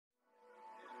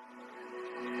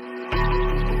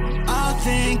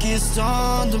think it's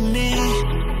dawned on me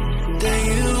that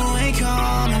you ain't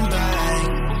coming back.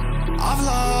 I've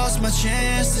lost my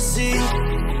chance to see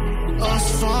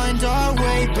us find our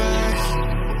way back.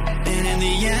 And in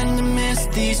the end,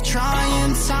 amidst these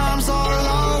trying times, I'll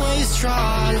always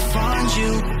try to find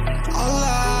you. I'll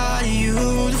lie to you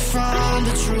to find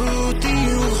the truth that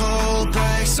you hold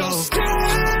back. So stay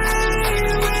with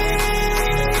me.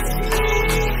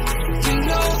 You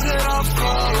know that I'll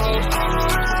follow.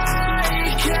 I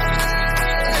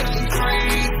can't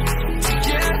breathe.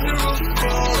 Together we'll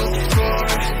fall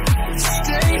apart.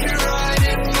 Stay right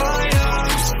in my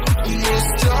arms and we'll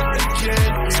start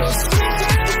again. So stay.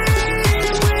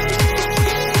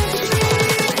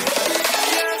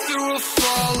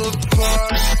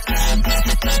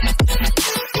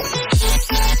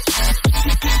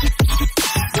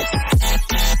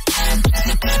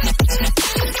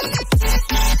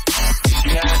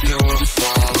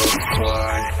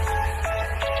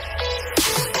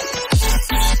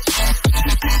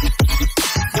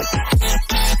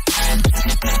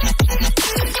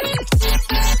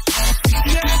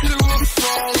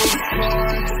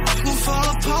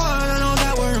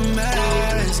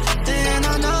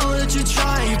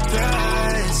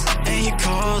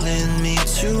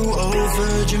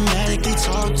 Dramatically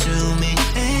talk to me,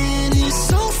 and it's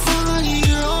so funny,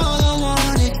 you're all I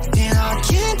wanted, and I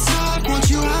can't talk, want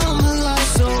you out of my life,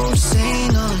 so say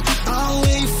none. I'll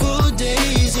wait for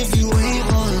days if you ain't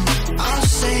one, I'll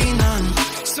say none.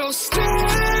 So stay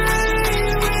with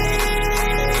me,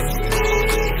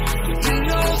 you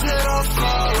know that I'll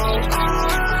follow. I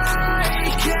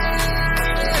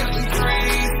can't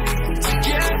breathe,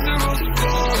 together we'll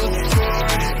fall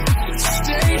apart.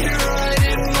 Stay right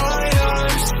in my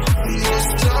arms, we'll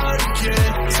start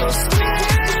again. So stay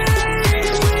with me,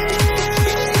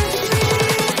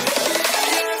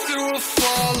 together we'll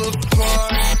fall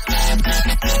apart.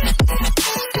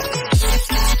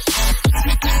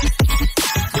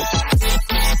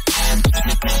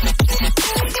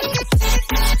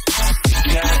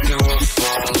 Together we'll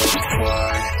fall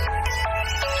apart.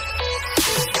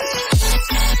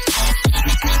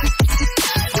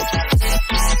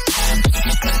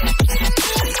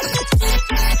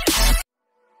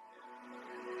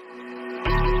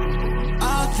 I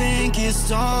think it's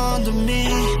dawned on me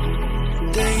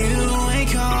that you ain't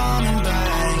coming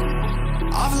back.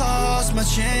 I've lost my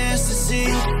chance to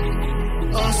see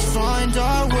us find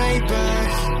our way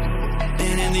back.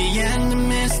 And in the end,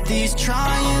 amidst these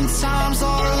trying times,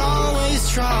 I'll always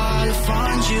try to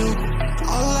find you.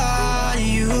 I'll lie to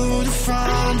you to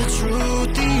find the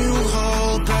truth that you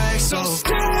hold back. So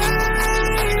stay with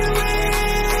me,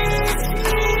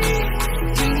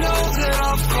 you know that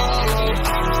I'll follow.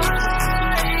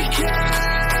 I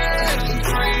can't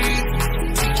breathe,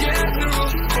 together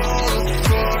we'll fall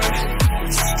apart.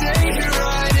 Stay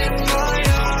right in my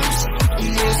arms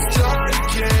and we'll start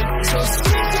again. So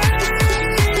stay with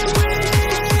me,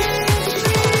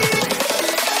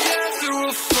 together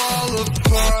we'll fall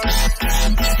apart.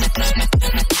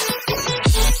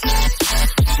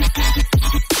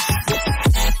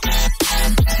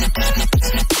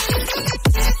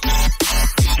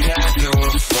 Together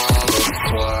we'll fall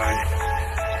apart.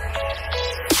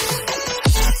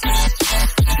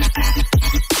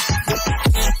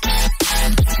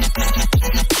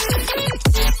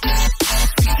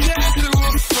 Together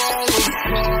we'll fall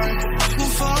apart.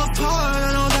 We'll fall apart, I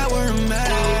know that we're a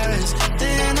mess.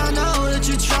 Then I know that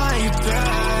you try your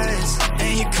best,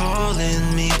 and you're calling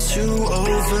me to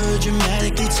over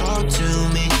dramatically talk to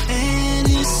me, and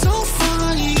it's so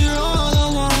funny, you're all I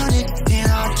wanted,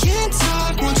 and I can't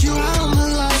talk, want you out of my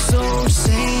life, so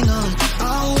say none.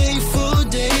 I'll wait for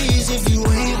days if you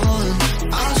ain't one,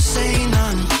 I'll say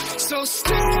none. So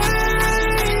stay with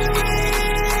me,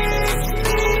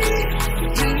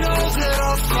 you know that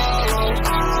I'll follow.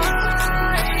 I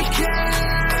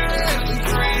can't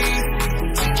breathe,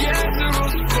 together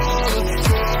we'll fall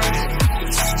apart.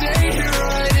 Stay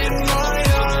right in my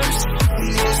arms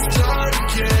and we'll start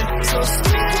again. So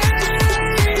stay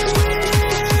with me,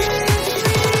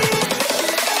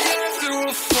 together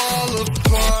we'll fall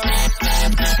apart.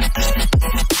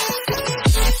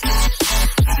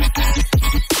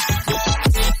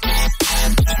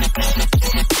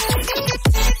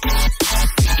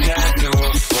 Together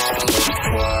we'll fall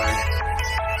apart.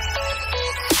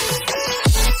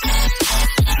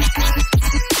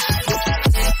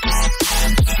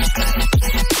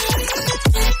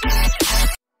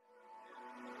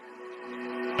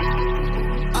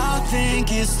 I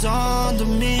think it's dawned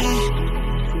on me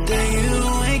that you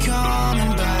ain't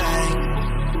coming back.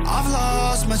 I've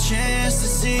lost my chance to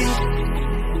see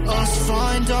us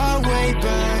find our way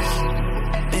back.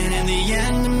 in the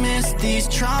end, amidst these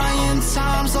trying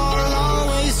times, I'll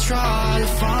always try to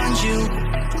find you.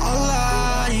 I'll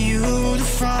lie to you to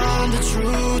find the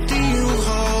truth that you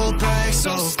hold back.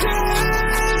 So stay with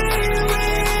me.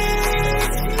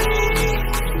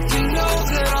 You know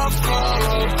that I'll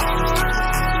follow.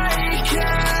 I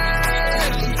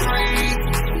can't breathe.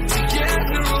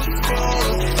 Together we'll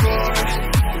fall apart.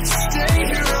 Stay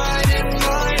here right in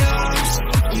my arms,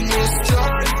 and we'll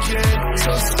start again.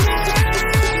 So stay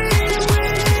with me.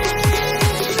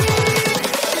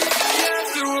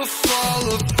 Together we'll fall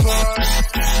apart.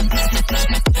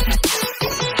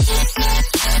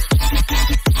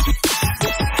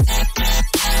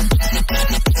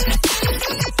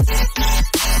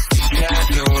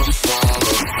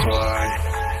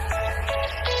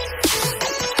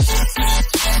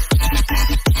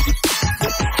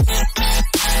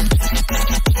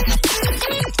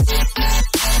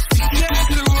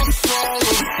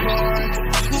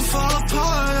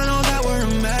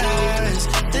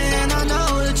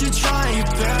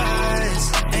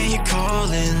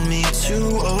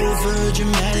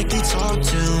 Dramatically talk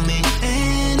to me,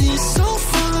 and it's so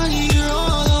funny, you're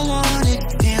all I wanted,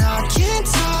 and I can't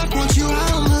talk, want you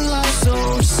out of my life,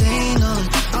 so say none.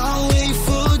 I'll wait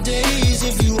for days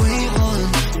if you ain't one.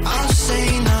 I'll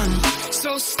say none.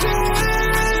 So stay with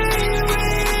me.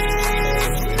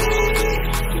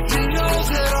 You know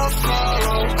that I'll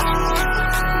follow.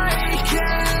 I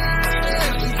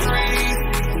can't breathe.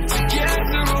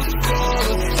 Together we'll fall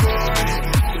apart.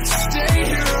 Stay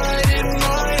here right in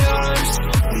my arms,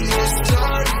 and we'll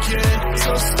start again.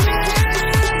 So stay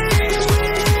with me.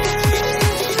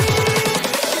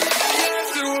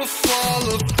 Together we'll fall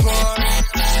apart.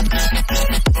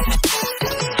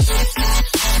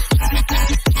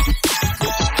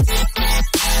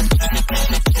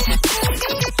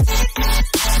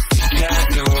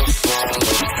 Together we'll fall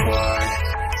apart.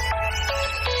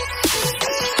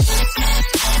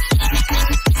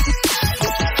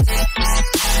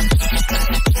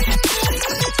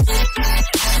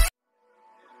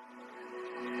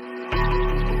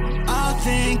 I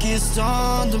think it's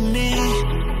dawned on me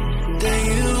that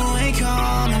you ain't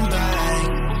coming back.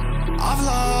 I've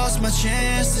lost my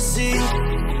chance to see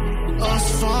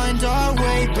us find our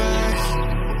way back.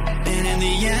 And in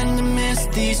the end,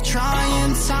 amidst these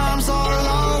trying times, I'll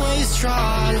always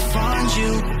try to find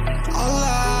you. I'll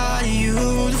lie to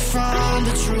you to find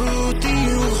the truth that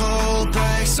you hold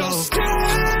back. So stay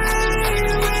with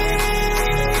me.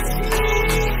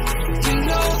 You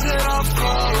know that I'll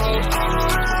follow.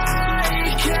 I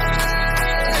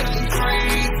can't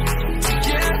breathe.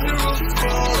 Together we'll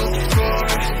fall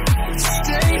apart.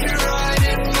 Stay here right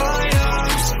in my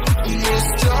arms, and we'll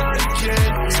start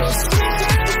again. So stay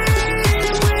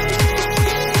with me.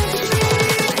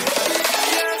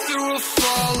 Together we'll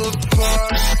fall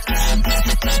apart.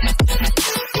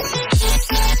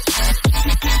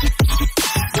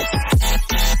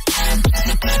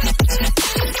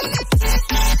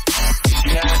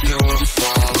 Together we'll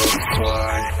fall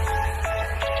apart.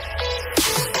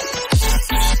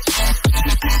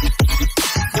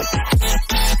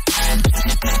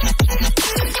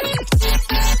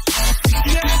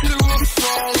 Together we'll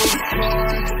fall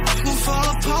apart. We'll fall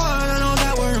apart, I know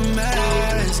that we're a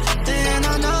mess. Then I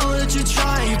know that you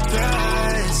try your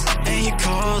best, and you're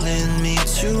calling me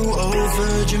to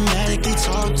over dramatically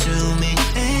talk to me.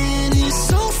 And it's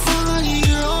so funny,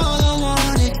 you're all I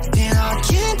wanted, and I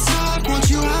can't talk, want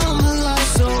you out of my life,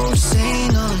 so say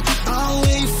none. I'll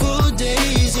wait for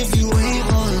days if you ain't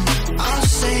one. I'll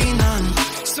say none.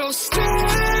 So stay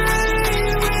with me.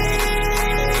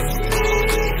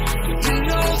 You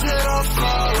know that I'll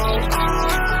follow. I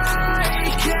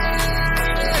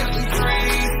can't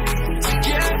breathe.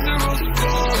 Together we'll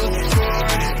fall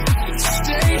apart.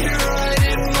 Stay here right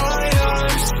in my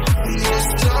arms, and we'll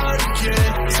start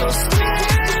again. So stay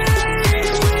with me.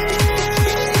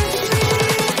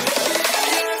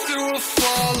 Together we'll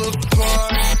fall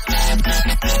apart.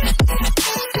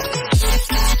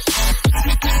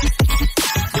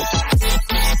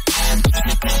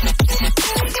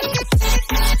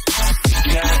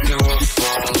 Together we'll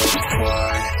fall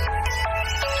apart.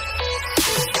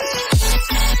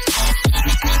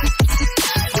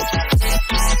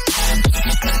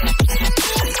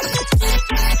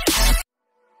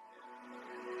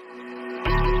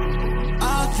 I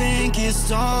think it's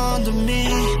dawned on me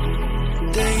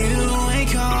that you ain't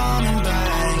coming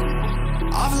back.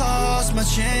 I've lost my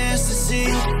chance to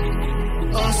see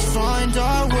us find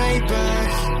our way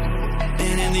back.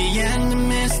 And in the end,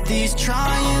 amidst these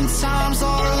trying times,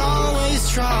 I'll always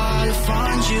try to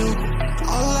find you.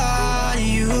 I'll lie to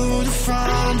you to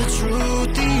find the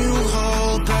truth that you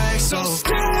hold back. So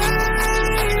stay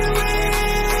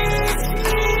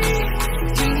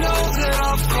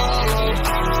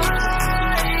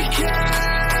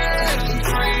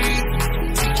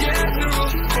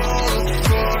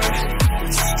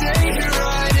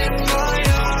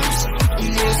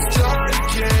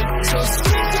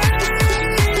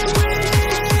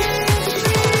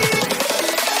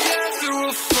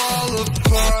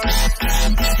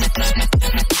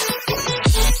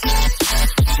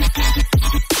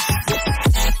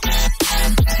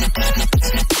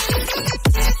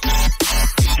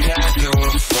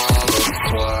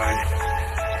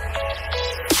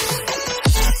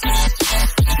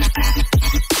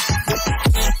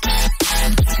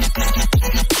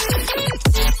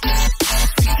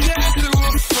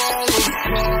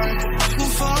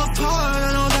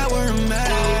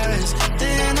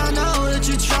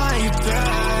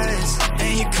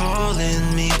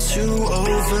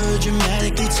over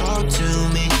dramatically talk to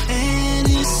me. And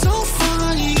it's so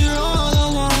funny, you're all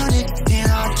I wanted,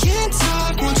 and I can't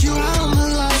talk, want you out my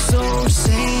life. So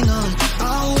say none,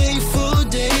 I'll wait for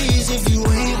days. If you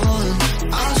ain't one,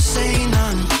 I'll say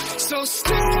none. So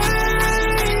stay with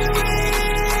me,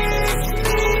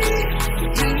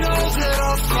 you know that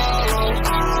I'll follow.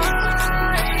 I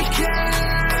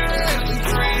can't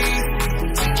breathe,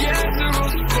 together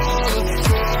we'll fall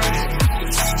apart.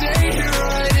 Stay here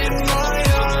right in my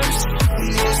arms, and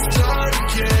we'll start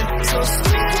again. So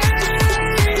stay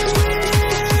with me,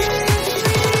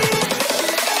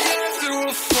 together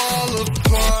we'll fall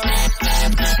apart.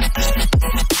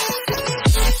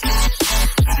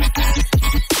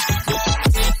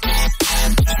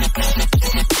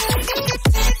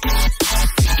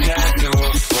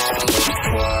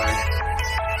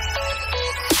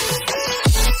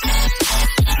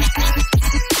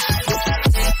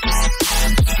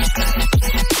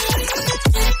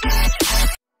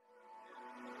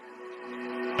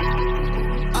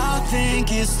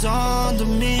 It's dawned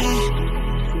on me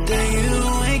that you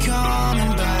ain't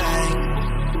coming back.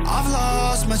 I've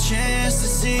lost my chance to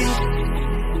see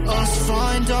us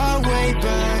find our way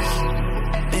back.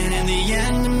 And in the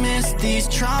end, amidst these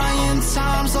trying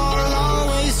times, I'll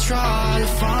always try to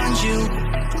find you.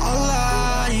 I'll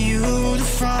lie to you to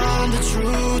find the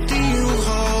truth that you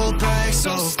hold back.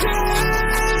 So stay with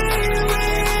me,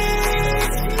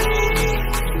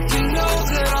 you know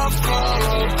that I'll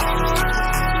follow.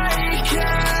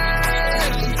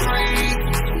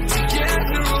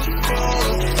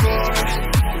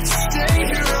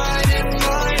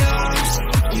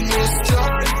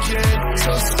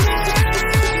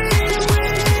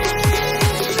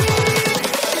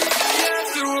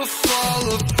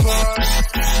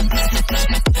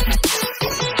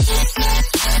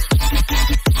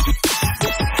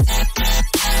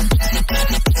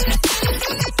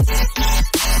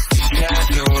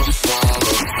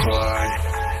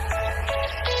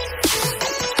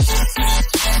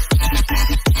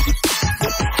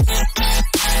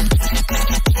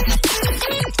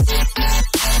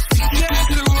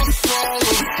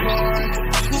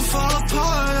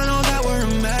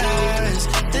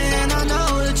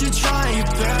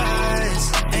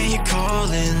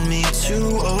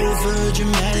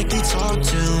 Dramatically talk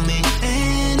to me,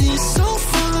 and it's so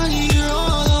funny, you're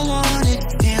all I wanted,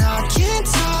 and I can't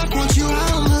talk, want you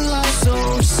out my life.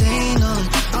 So say none,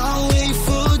 I'll wait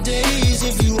for days.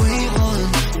 If you ain't one,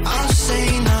 I'll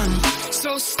say none.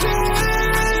 So stay with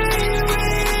me,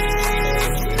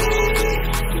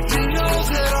 you know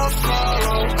that I'll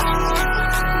follow. I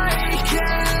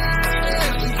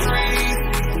can't breathe,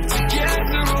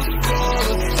 together we'll fall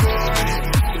apart.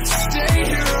 Stay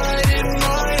here right in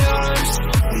my arms,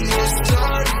 we'll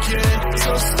start again.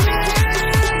 So stay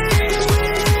with me,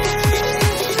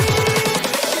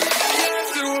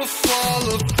 together we'll fall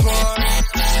apart.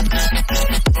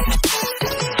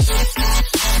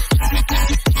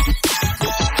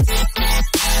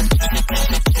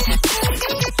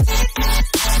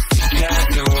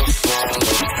 Together we'll fall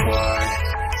apart.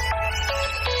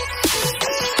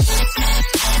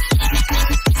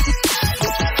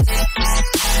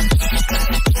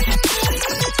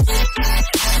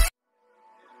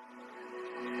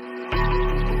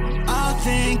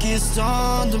 Think it's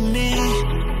dawned on me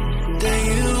that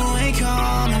you ain't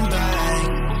coming back.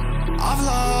 I've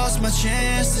lost my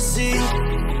chance to see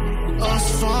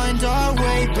us find our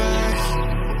way back.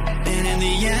 And in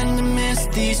the end,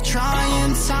 amidst these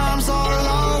trying times, I'll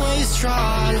always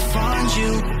try to find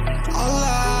you. I'll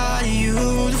lie to you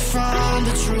to find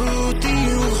the truth that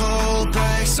you hold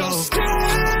back. So stay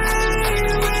with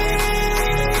me,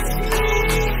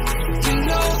 you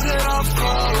know that I'll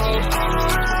follow.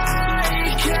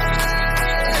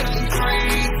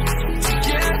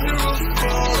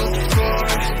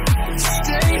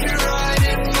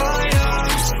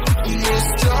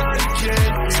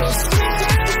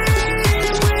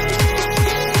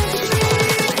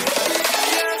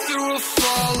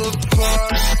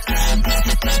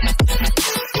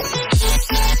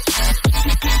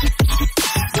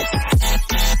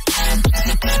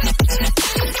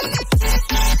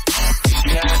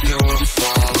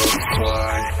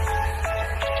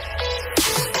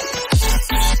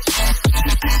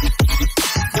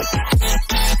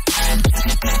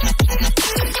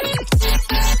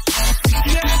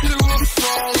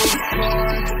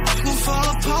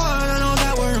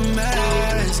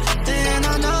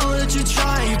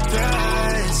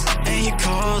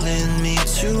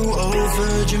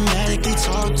 Dramatically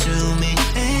talk to me,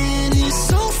 and it's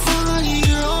so funny,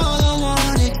 you're all I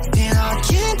wanted, and I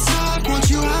can't talk, want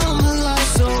you out my life.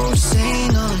 So say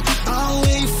none, I'll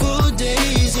wait for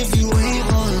days.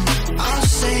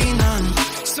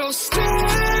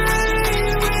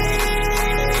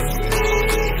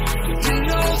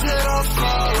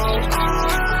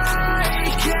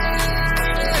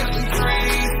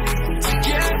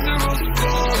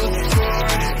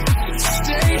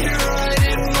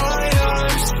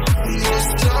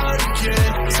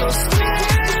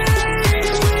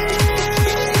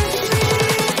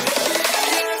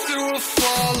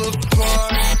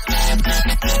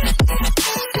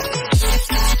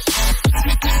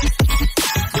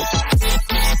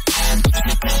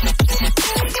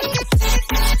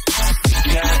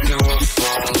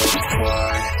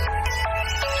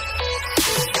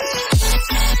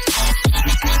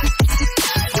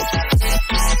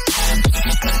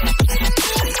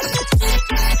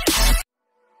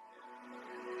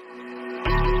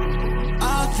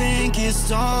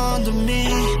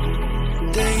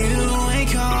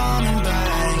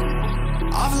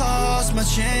 lost my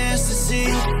chance to see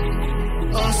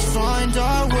us find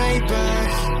our way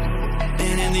back.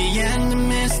 And in the end,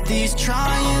 amidst these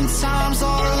trying times,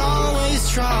 I'll always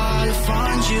try to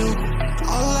find you.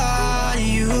 I'll lie to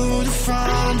you to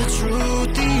find the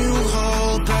truth that you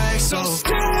hold back. So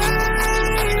stay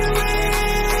with me.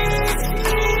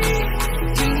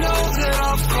 You know that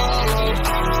I'll follow.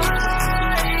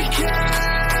 I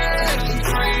can't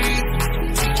breathe.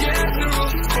 Together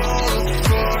we'll fall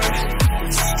apart.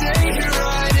 Stay here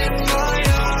right in my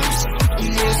arms,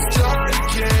 and we'll start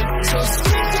again. So stay.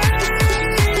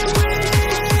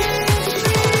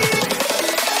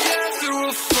 Together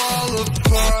we'll fall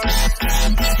apart.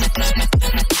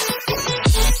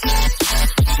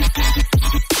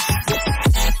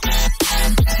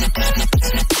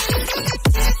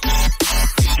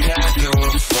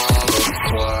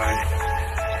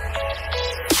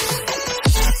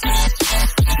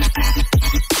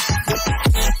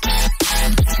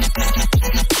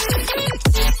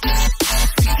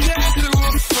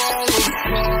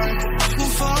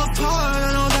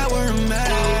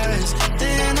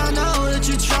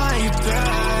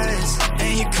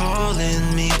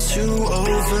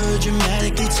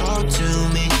 Dramatically talk to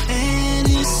me, and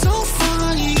it's so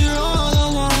funny, you're all I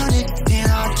wanted,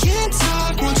 and I can't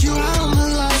talk, want you out of my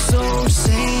life, so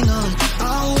say none.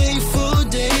 I'll wait for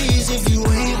days if you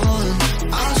ain't one,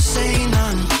 I'll say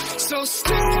none. So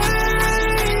stay with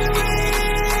me,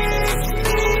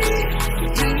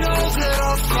 you know that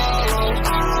I'll follow.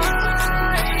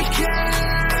 I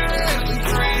can't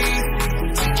breathe,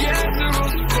 together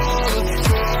we'll fall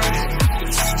apart.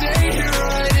 Stay here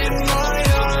right in my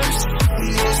arms,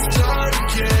 we'll start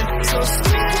again. So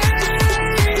stay with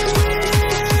me.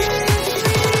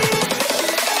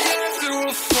 Together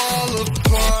we'll fall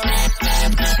apart.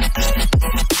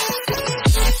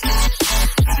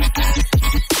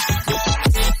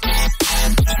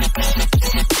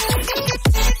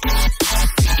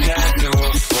 Together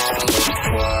we'll fall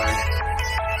apart.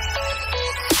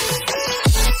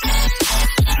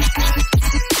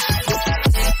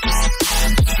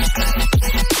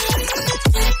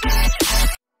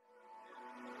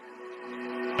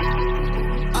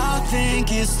 I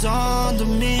think it's dawned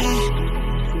on me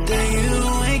that you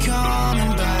ain't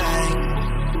coming back.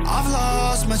 I've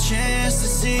lost my chance to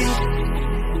see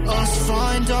us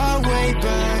find our way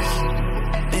back.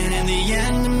 And in the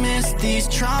end, amidst these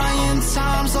trying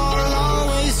times, I'll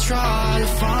always try to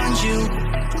find you.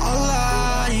 I'll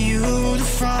lie to you to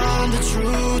find the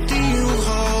truth that you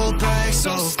hold back.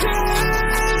 So stay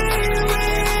with me.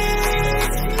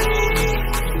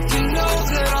 You know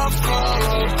that I'll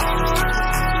follow.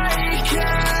 I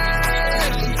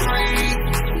can't breathe.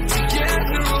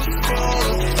 Together we'll fall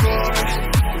apart.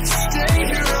 Stay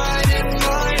here right in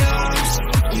my arms,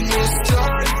 and we'll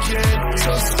start again.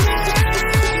 So stay with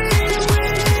me.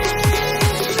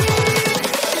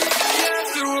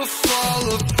 Together we'll fall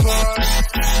apart.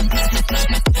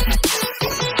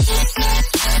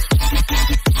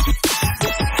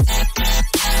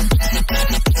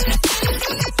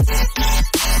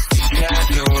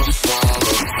 Together we'll fall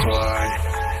apart.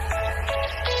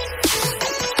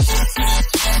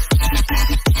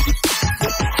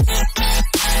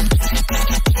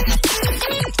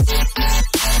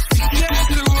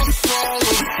 Together we'll fall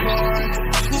apart.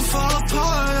 We'll fall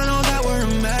apart, I know that we're a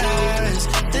mess.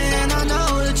 Then I know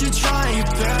that you're trying your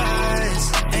best,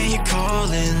 and you're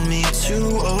calling me too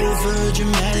over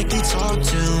dramatically talk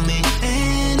to me.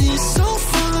 And it's so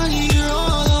funny, you're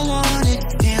all I wanted,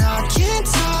 and I can't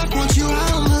talk, want you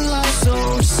out of my life,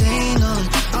 so say none.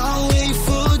 I'll wait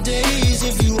for days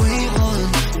if you ain't one,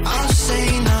 I'll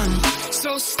say none.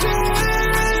 So stay with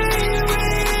me,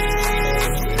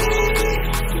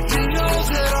 you know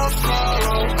that I'll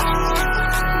follow.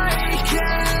 I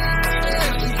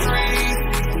can't breathe,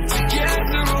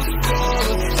 together we'll fall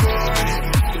apart.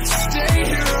 Stay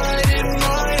here right in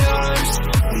my arms,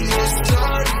 and we'll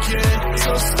start again.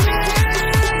 So stay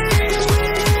with me,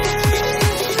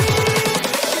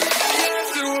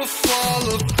 together we'll fall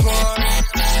apart.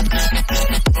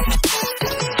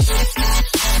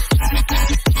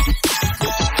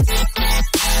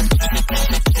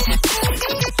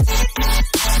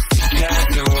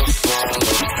 Together we'll fall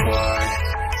apart.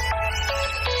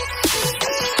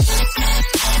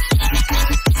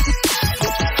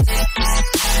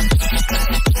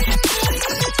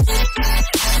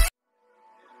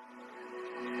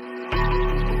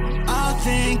 I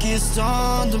think it's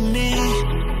dawned on me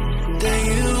that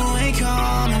you ain't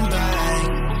coming back.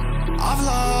 I've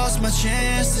lost my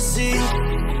chance to see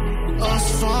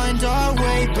us find our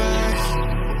way back.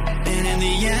 And in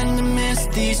the end,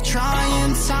 amidst these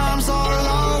trying times, I'll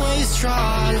always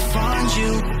try to find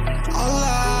you. I'll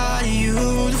lie to you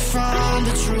to find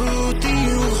the truth that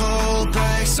you hold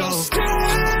back. So stay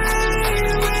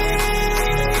with me.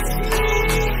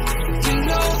 You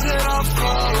know that I'll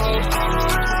follow.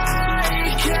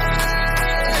 I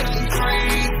can't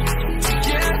breathe.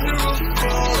 Together we'll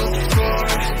fall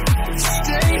apart.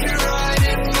 Stay here right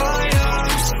in my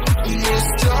arms, and we'll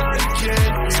start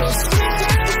again. So stay.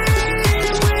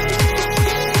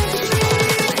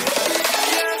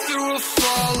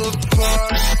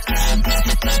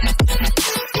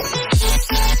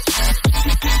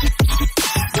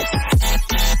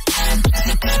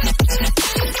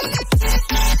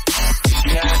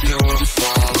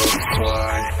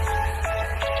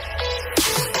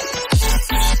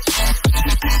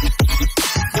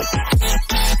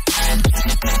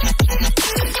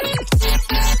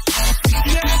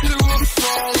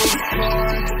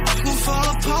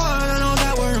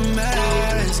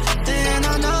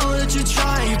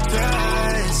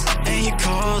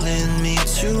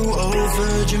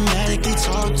 Dramatically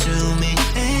talk to me,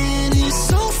 and it's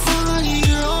so funny,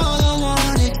 you're all I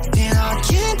wanted, and I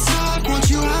can't talk, want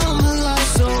you out of my life,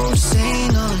 so say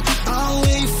none. I'll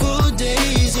wait for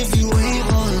days if you ain't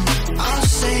one, I'll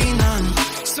say none.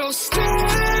 So stay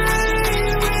with me.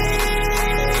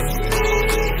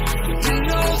 You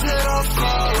know that I'll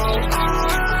follow.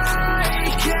 I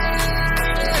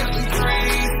can't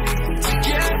breathe.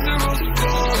 Together we'll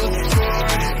fall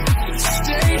apart.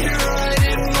 Stay here right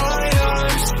in my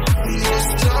arms, we'll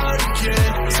start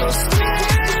again. So stay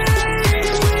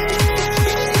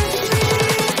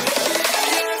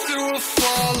together we'll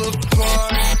fall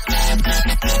apart.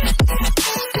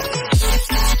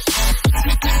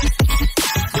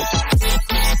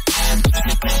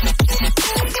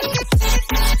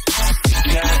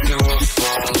 Together we'll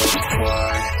fall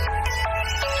apart.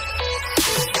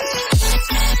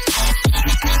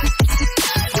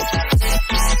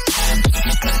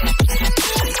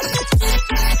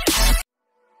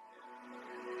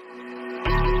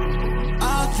 I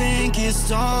think it's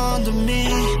dawned on me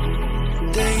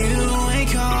that you ain't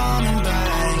coming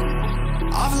back.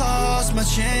 I've lost my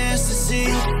chance to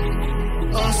see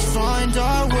us find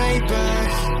our way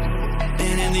back.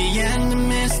 And in the end,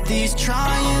 amidst these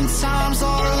trying times,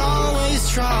 I'll always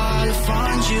try to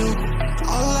find you.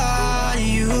 I'll lie to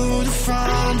you to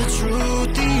find the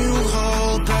truth that you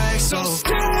hold back. So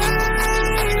stay with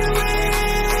me.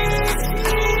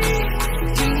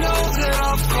 You know that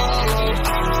I'll follow.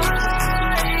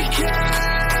 I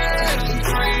can't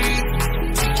breathe.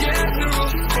 Together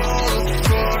we'll fall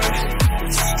apart.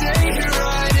 Stay here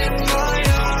right in my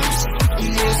arms,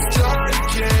 and we'll start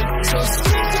again. So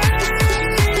stay with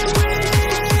me.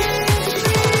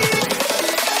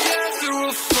 Together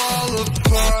we'll fall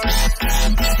apart.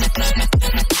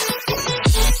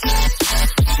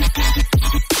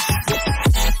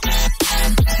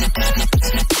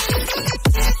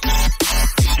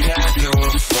 Together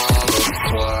we'll fall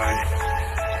apart.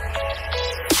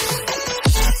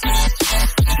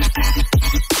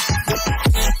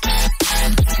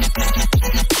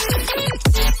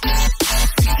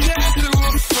 Together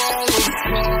we'll fall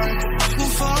apart. We'll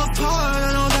fall apart,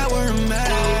 I know that we're a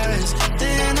mess.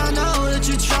 Then I know that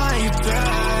you try your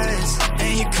best,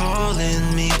 and you're calling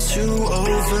me to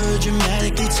over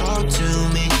dramatically talk to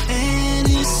me, and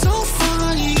it's so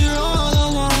funny, you're all I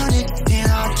wanted,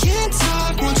 and I can't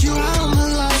talk, want you out of my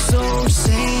life, so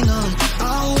say none.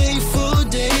 I'll wait for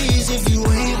days if you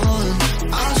ain't one,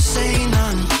 I'll say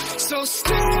none. So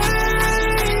stay with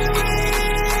me.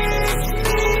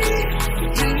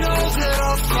 You know that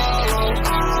I'll follow.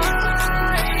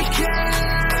 I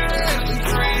can't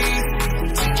breathe.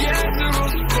 Together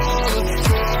we'll fall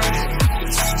apart.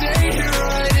 Stay here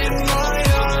right in my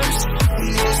arms,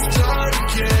 and we'll start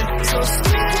again. So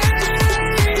stay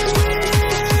with me.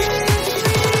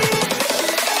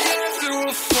 Together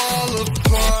we'll fall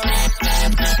apart.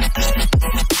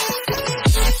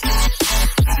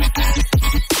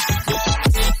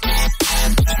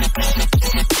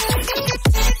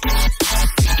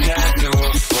 Together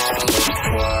we'll fall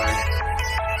apart.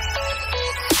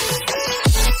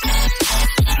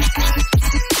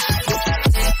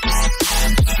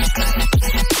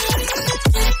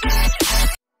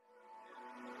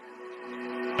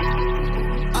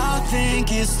 I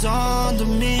think it's dawned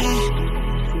on me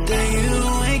that you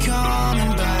ain't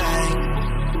coming back.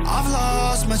 I've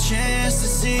lost my chance to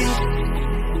see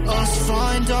us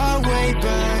find our way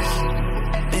back.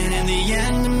 And in the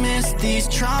end, amidst these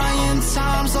trying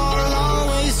times, I'll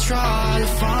always try to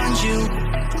find you.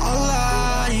 I'll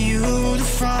lie to you to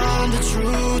find the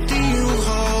truth that you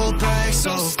hold back.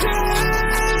 So stay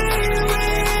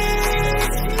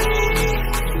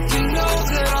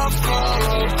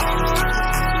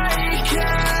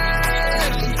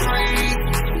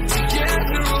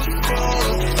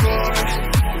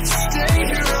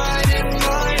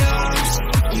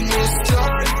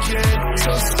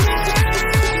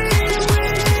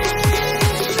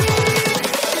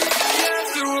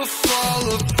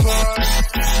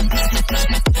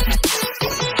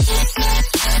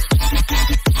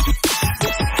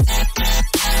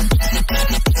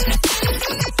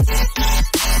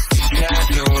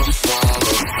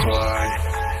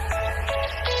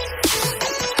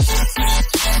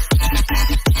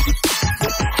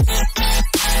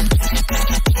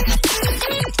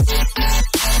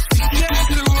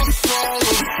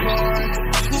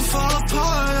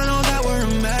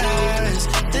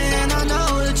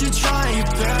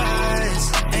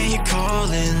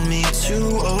calling me to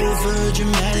over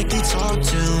dramatically talk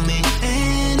to me.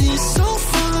 And it's so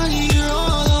funny, you're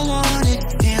all I wanted,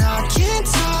 and I can't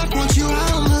talk, want you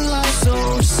out of my life.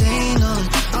 So say none,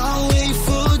 I'll wait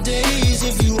for days.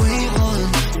 If you ain't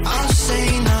one, I'll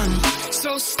say none.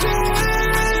 So stay with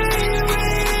me,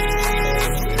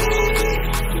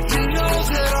 you know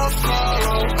that I'll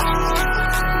follow.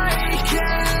 I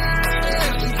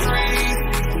can't breathe,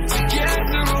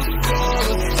 together we'll fall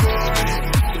apart.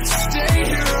 Stay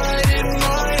here right in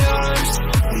my arms,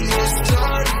 and we'll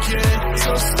start again.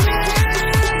 So stay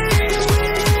with me,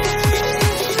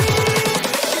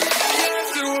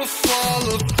 together we'll fall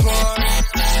apart.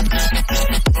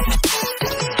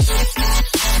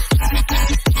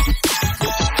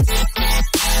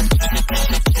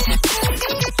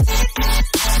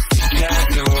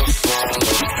 Together we'll fall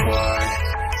apart.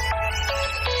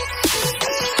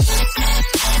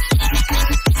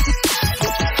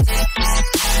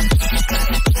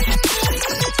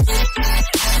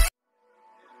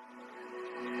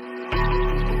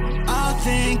 I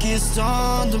think it's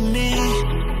dawned on me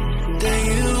that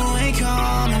you ain't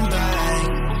coming back.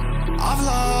 I've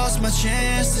lost my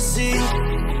chance to see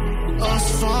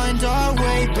us find our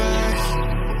way back.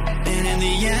 And in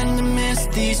the end,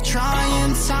 amidst these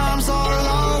trying times, I'll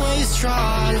always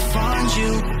try to find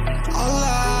you. I'll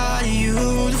lie to you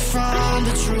to find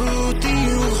the truth that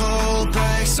you hold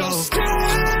back. So stay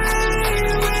with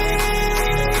me,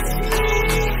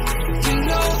 you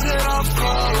know that I'll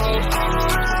follow.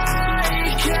 I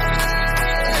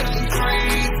can't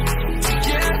breathe,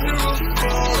 together we'll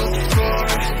fall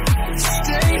apart.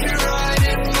 Stay here right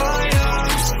in my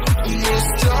arms, and we'll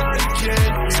start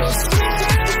again. So stay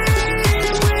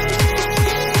with me,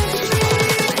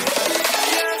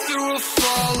 together we'll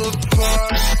fall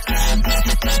apart.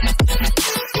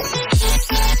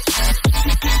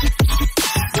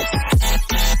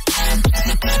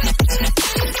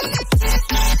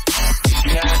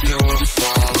 Together we'll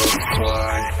fall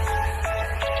apart.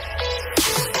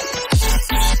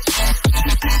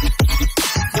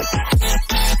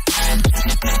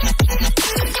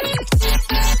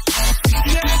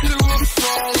 Together we'll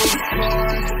fall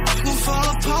apart. We'll fall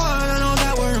apart, I know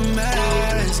that we're a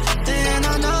mess. Then I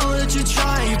know that you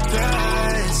try your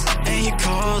best. And you're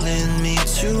calling me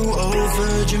to over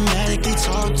dramatically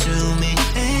talk to me.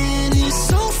 And it's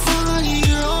so funny,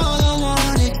 you're all I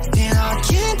wanted, and I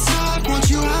can't talk, want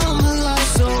you out of my life.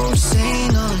 So say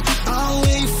none, I'll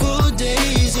wait for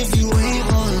days. If you ain't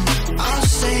one, I'll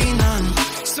say none.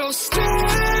 So stay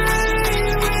with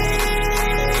me,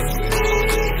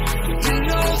 you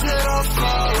know that I'll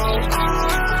follow. I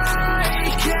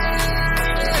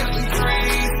can't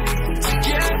breathe,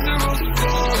 together we'll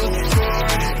fall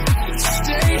apart.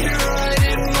 Stay here right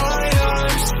in my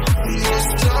arms, and we'll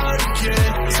start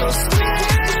again. So stay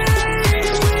with me,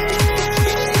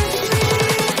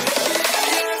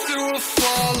 together we'll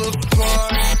fall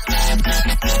apart.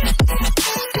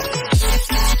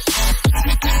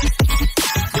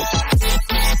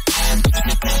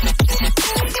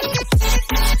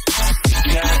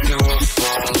 Together we'll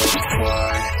fall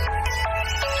apart.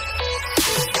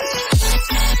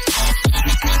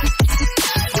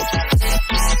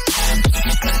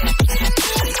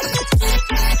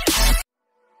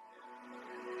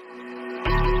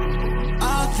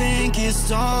 I think it's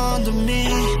dawned on me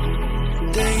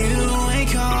that you ain't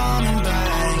coming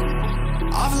back.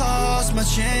 I've lost my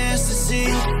chance to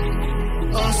see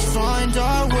us find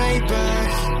our way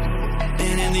back.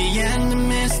 And in the end,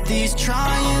 amidst these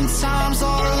trying times,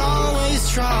 I'll always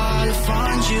try to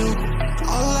find you.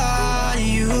 I'll lie to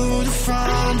you to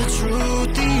find the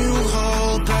truth that you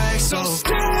hold back. So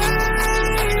stay with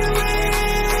me,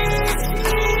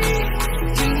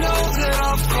 you know that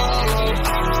I'll follow.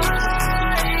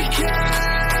 I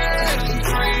can't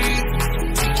breathe,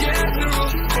 together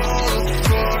we'll fall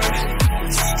apart.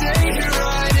 Stay here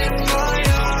right in my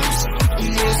arms,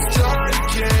 and we'll start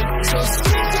again. So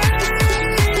stay with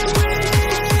me,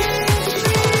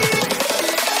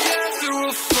 together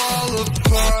we'll fall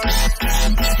apart.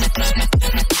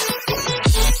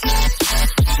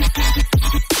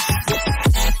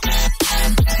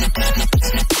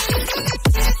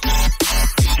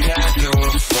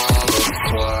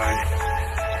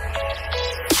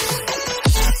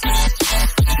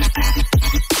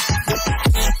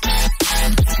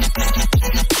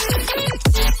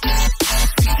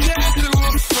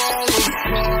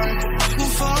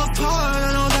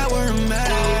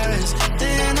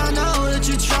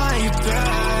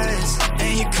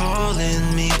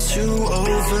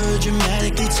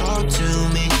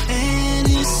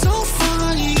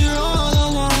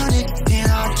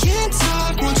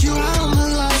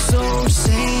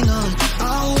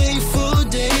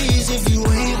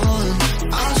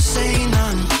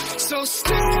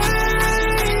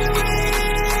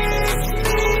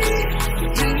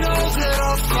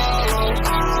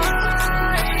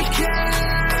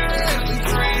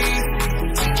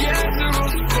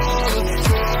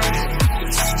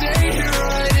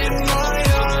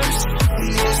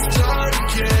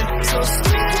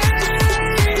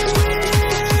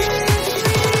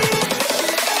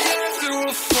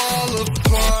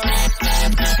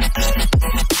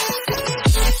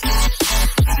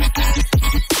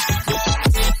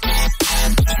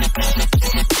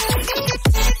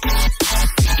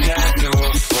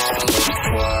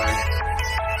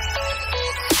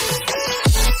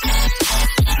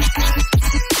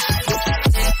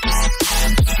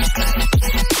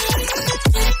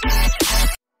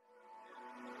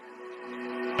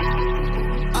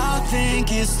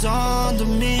 it's dawned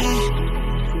on me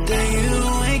that you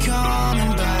ain't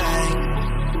coming back.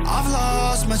 I've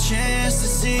lost my chance to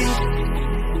see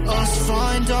us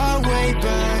find our way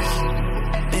back.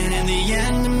 And in the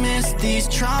end, amidst these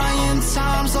trying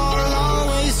times, I'll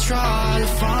always try to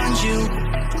find you.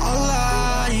 I'll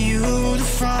lie to you to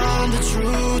find the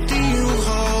truth that you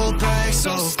hold back.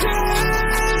 So stay with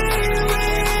me.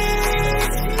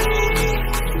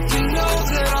 You know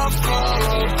that I'll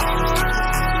follow.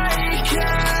 I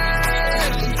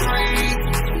can't breathe.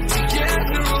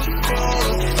 Together we'll fall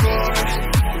apart.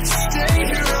 Stay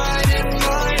here right in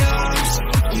my arms,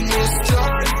 and we'll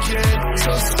start again.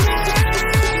 So stay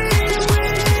with me.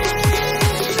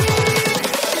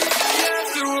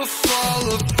 Together we'll fall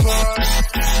apart.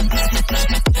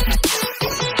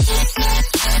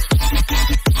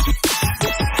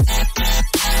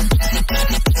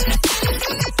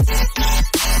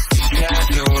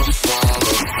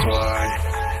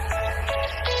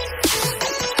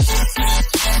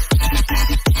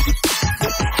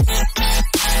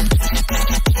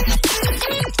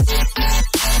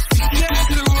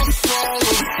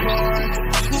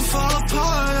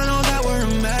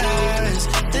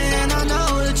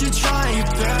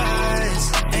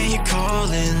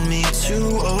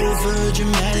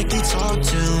 Dramatically talk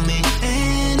to me,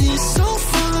 and it's so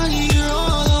funny, you're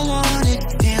all I wanted,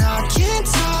 and I can't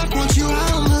talk once you're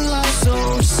out of my life.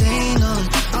 So say none,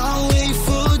 I'll wait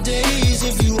for days.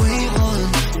 If you ain't one,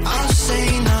 I'll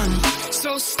say none.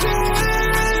 So stay with me.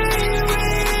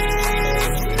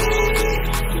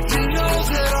 You know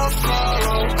that I'll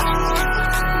follow. I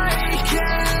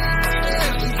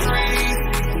can't breathe.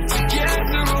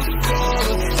 Together we'll fall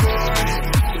apart.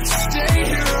 Stay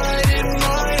here right in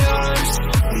my arms,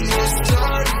 and we'll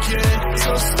start again.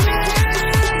 So stay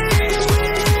with me.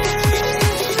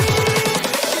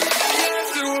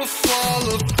 Together we'll fall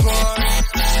apart.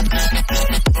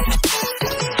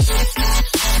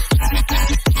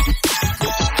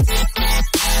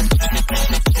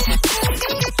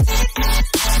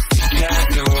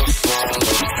 Together we'll fall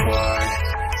apart.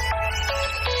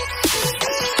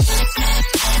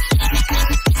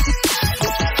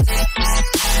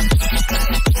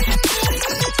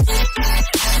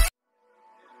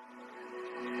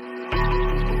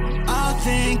 I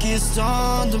think it's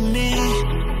dawned on me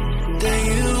that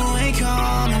you ain't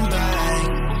coming back.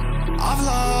 I've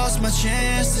lost my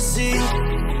chance to see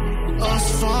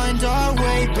us find our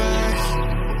way back.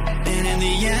 And in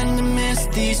the end,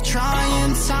 amidst these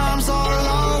trying times, I'll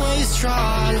always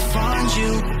try to find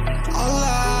you. I'll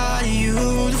lie to you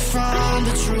to find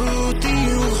the truth that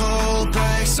you hold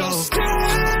back. So stay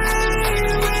with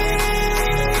me.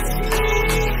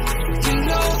 You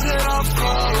know that I'll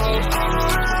follow. I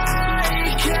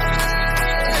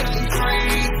can't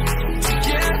breathe.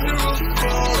 Together we'll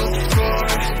fall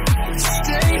apart.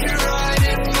 Stay here right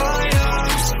in my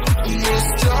arms, and we'll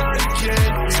start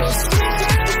again. So stay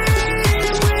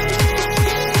with me.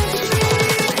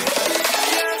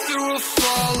 Together we'll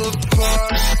fall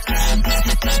apart.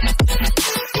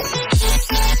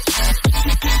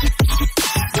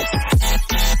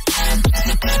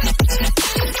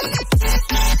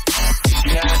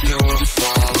 Together we'll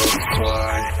fall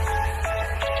apart.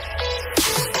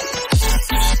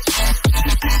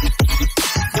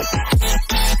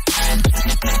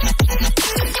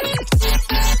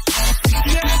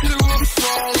 Together we'll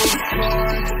fall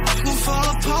apart. We'll fall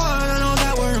apart, I know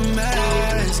that we're a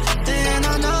mess. Then I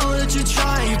know that you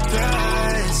try your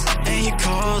best, and you're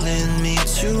calling me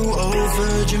to over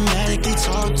dramatically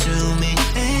talk to me.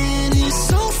 And it's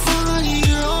so funny,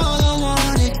 you're all I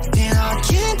wanted, and I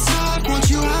can't talk once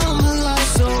you're out of my life.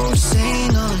 So say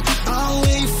none, I'll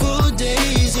wait for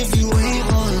days. If you ain't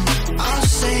one, I'll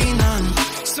say none.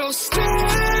 So stay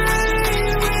with me.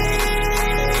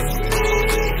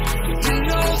 You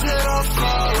know that I'll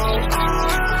follow. I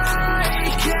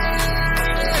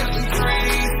can't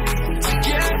breathe.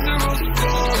 Together we'll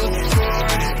fall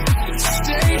apart.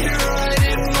 Stay here right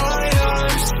in my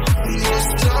arms, and we'll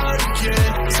start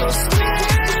again. So stay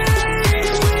with me.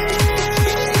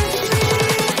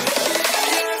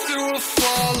 Together we'll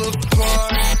fall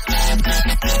apart.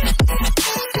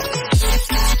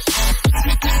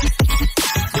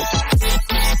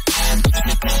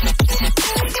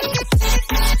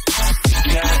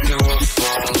 Together we'll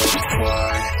fall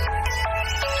apart.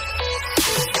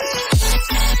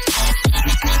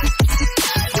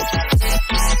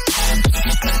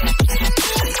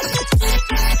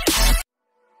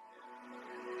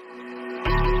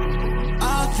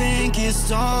 I think it's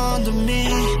dawned on me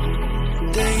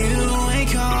that you ain't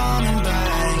coming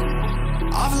back.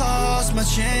 I've lost my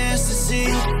chance to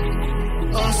see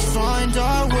us find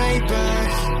our way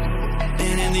back.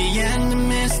 And in the end,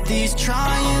 amidst these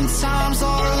trying times,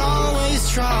 I'll always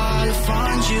try to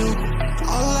find you.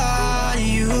 I'll lie to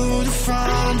you to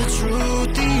find the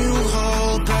truth that you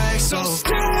hold back. So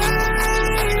stay with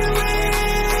me.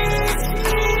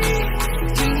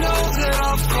 You know that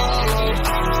I'll follow.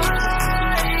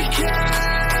 I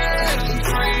can't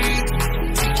breathe.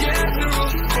 Together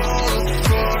we'll fall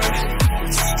apart.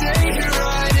 Stay here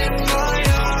right in my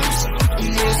arms,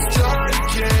 and we'll start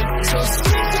again. So stay.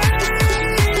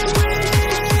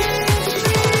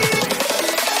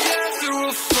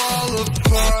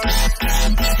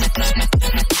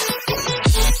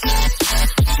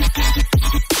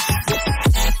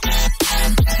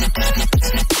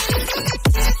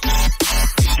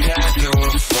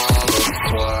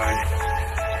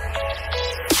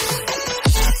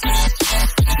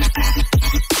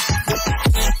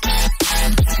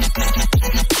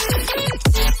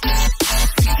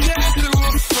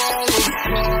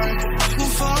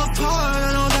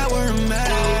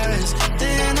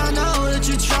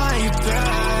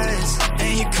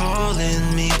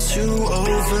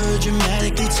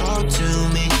 Dramatically talk to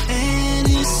me, and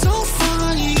it's so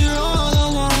funny, you're all I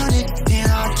wanted,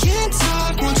 and I can't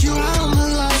talk, want you out of my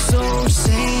life, so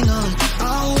say none.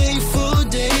 I'll wait for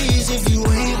days if you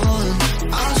ain't one,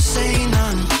 I'll say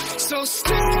none. So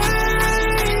stay with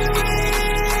me.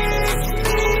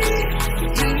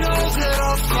 You know that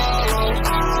I'll follow.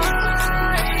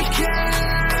 I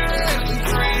can't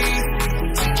breathe.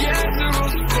 Together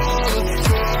we'll fall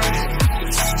apart.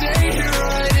 Stay here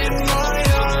right in my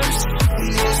arms,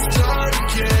 we'll start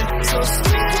again. So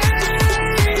stay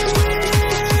with me.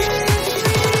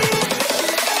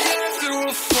 Together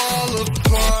we'll fall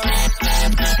apart.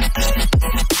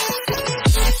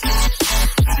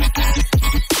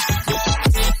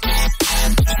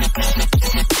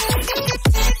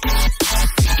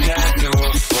 Together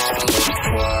we'll fall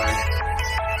apart.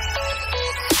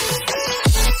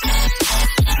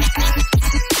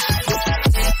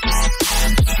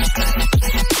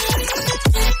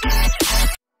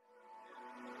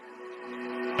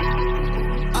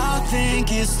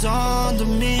 Think it's dawned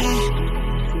on me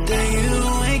that you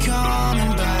ain't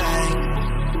coming back.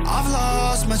 I've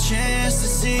lost my chance to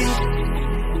see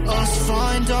us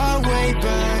find our way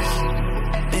back.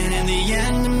 And in the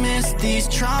end, amidst these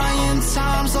trying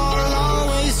times, I'll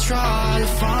always try to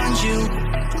find you.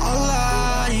 I'll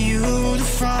lie to you to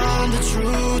find the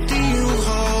truth that you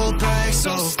hold back.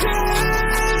 So stay with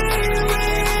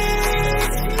me.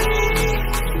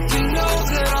 You know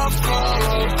that I'll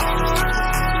follow.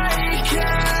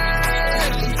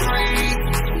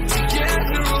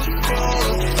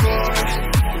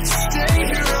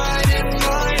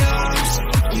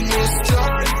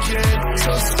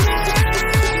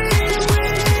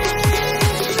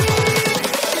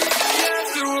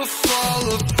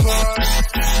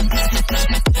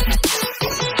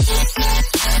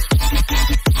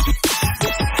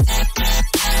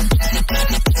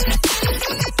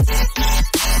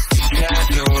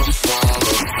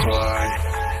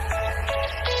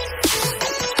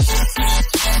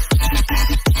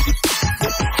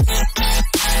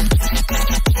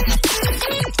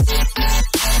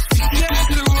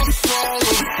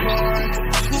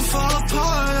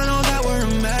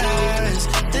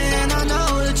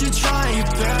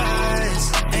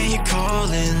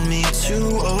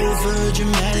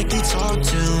 Dramatically talk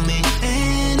to me,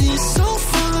 and it's so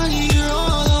funny, you're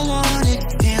all I wanted,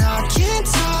 and I can't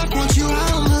talk, want you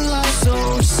out of my life,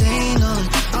 so say none.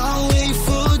 I'll wait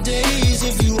for days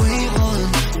if you ain't one,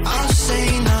 I'll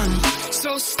say none.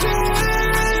 So stay with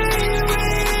me.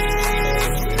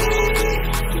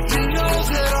 You know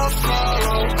that I'll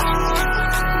follow. I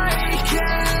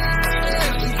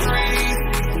can't breathe.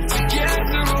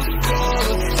 Together we'll fall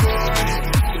apart.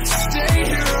 Stay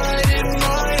here right in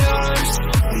my arms,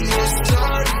 we'll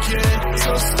start again.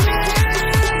 So stay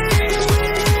with me.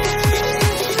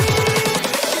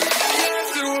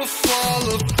 Together we'll fall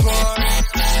apart.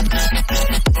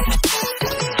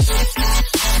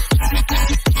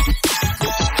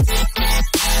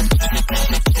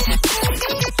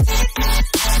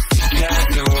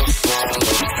 Together we'll fall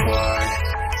apart.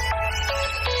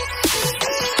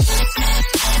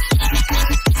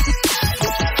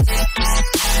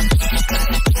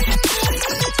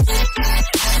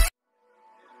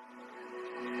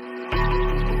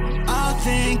 I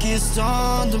think it's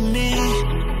dawned on me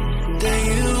that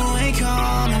you ain't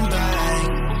coming back.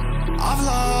 I've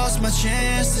lost my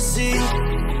chance to see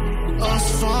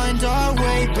us find our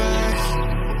way back.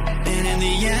 And in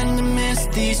the end,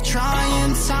 amidst these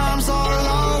trying times, I'll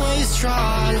always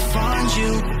try to find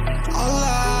you. I'll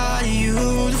lie to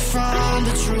you to find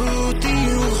the truth that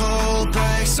you hold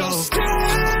back. So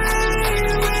stay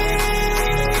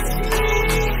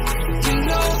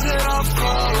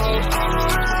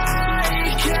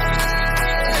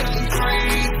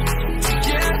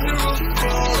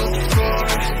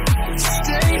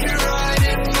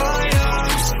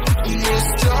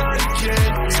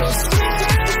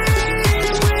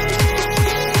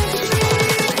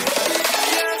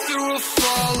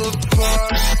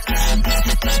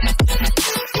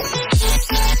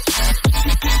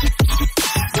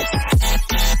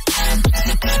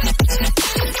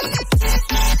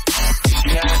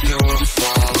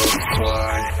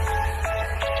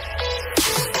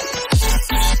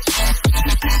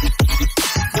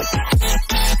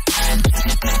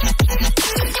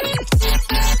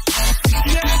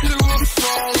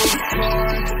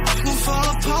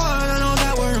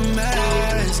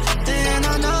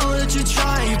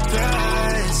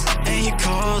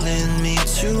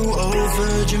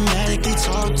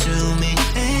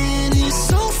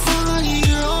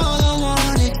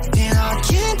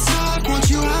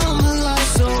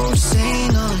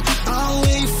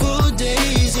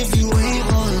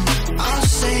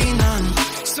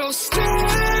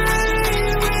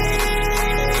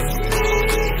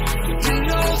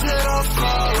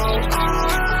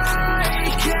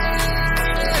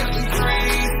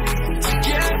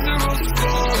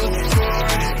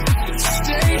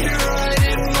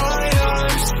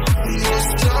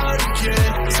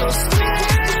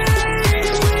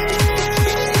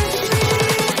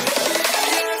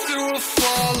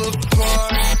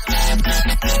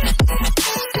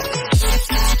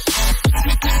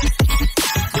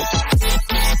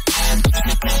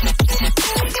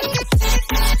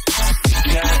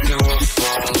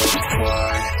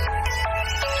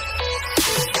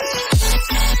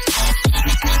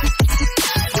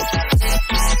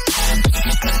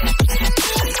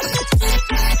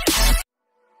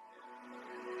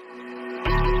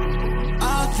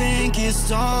think it's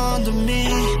dawned on me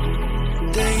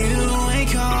that you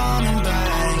ain't coming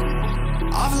back.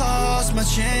 I've lost my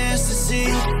chance to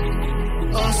see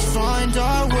us find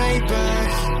our way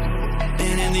back.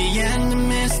 And in the end,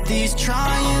 amidst these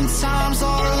trying times,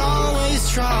 I'll always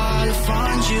try to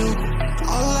find you.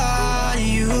 I'll lie to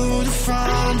you to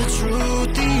find the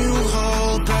truth that you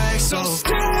hold back. So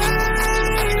stay with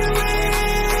me.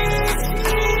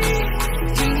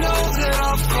 You know that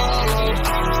I'll follow.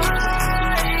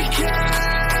 I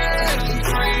can't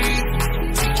breathe.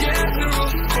 Together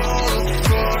we'll fall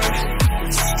apart.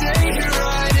 Stay here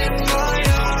right in my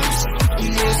arms,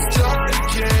 and we'll start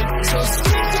again. So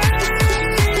stay.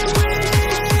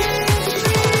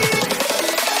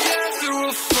 Together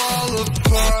we'll fall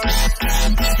apart.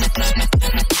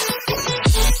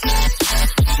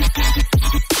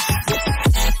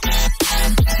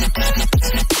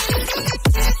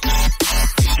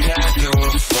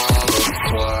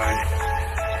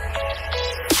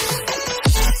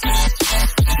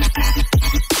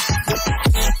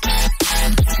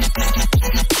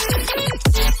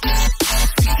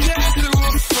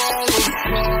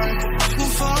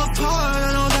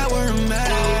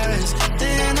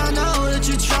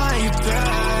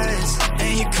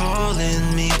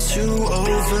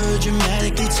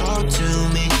 Dramatically talk to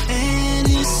me, and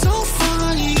it's so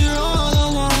funny, you're all I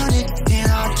wanted,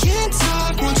 and I can't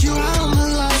talk, want you out of my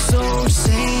life, so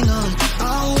say none.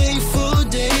 I'll wait for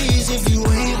days if you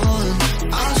ain't one,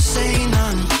 I'll say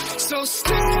none. So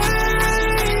stay with me.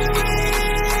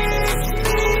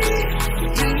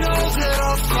 You know that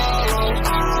I'll follow.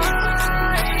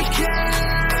 I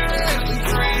can't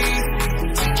breathe.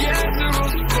 Together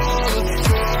we'll fall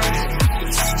apart.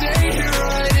 Stay here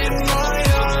right in my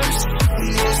arms,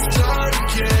 we'll start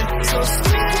again. So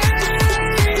stay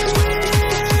with me.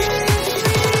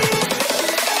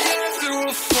 Together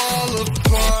we'll fall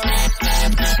apart.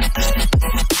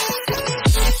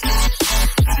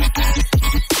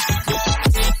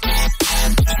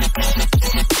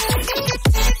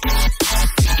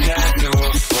 Together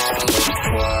we'll fall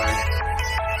apart.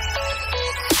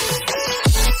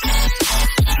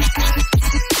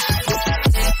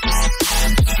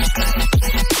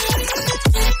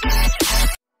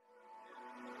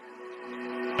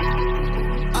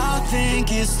 I think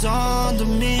it's dawned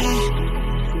on me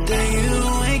that you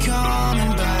ain't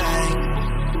coming back.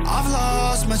 I've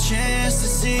lost my chance to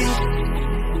see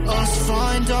us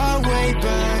find our way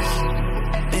back.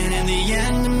 And in the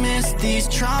end, amidst these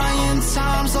trying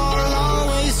times, I'll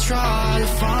always try to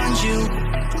find you.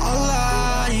 I'll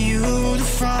lie to you to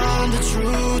find the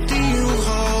truth that you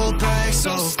hold back.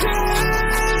 So stay with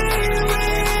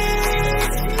me.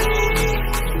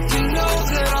 You know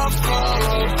that I'll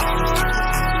follow.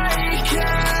 I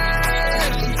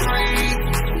can't breathe.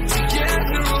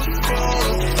 Together we'll fall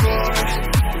apart.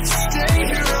 Stay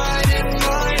here right in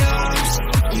my arms,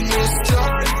 and we'll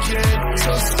start again.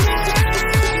 So stay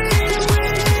with me.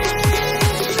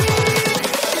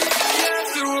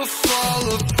 Together we'll fall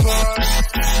apart.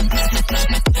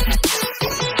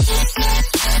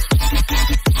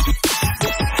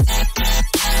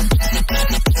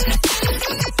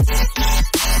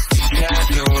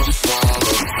 Together we'll fall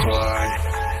apart.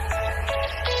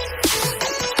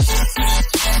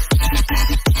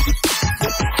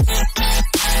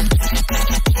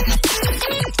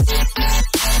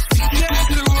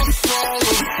 Together we'll fall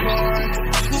apart.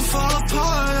 We'll fall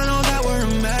apart, I know that we're a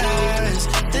mess.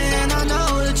 Then I know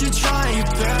that you're trying your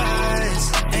best,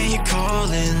 and you're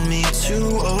calling me to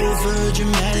over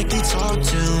dramatically talk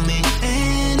to me.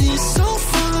 And it's so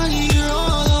funny, you're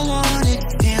all I wanted,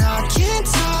 and I can't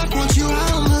talk, want you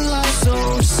out of my life,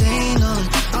 so say none.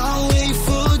 I'll wait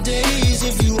for days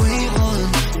if you ain't one,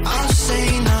 I'll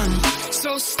say none.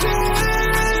 So stay with me.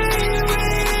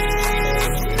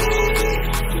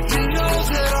 You know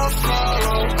that I'll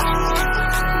follow.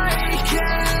 I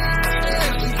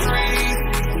can't breathe.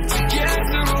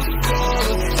 Together we'll fall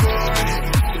apart.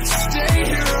 Stay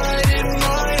here right in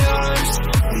my arms,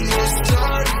 and we'll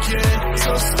start again.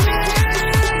 So stay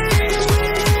with me.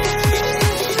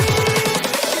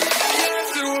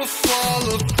 Together we'll fall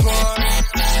apart.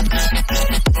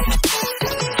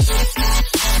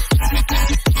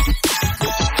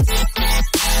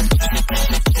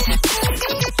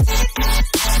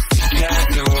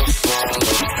 Together we'll fall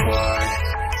apart.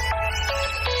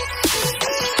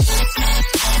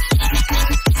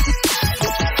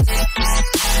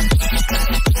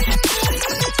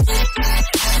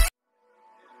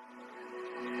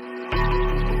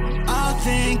 I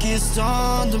think it's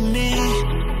dawned on me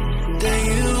that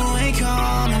you ain't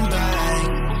coming back.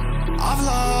 I've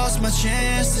lost my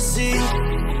chance to see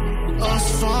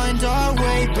us find our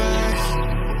way back.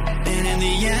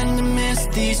 the end,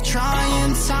 amidst these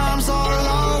trying times, I'll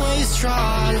always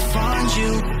try to find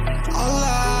you. I'll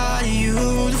lie to you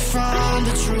to find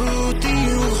the truth that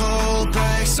you hold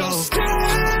back. So stay with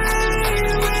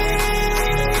me.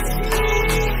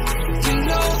 You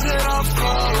know that I'll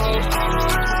follow.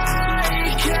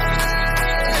 I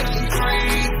can't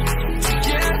breathe.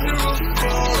 Together we'll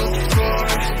fall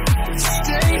apart.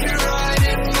 Stay right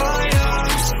in my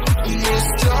arms and we'll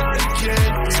start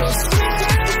again. So stay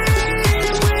with me.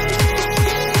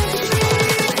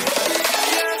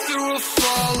 Together we'll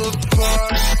fall apart.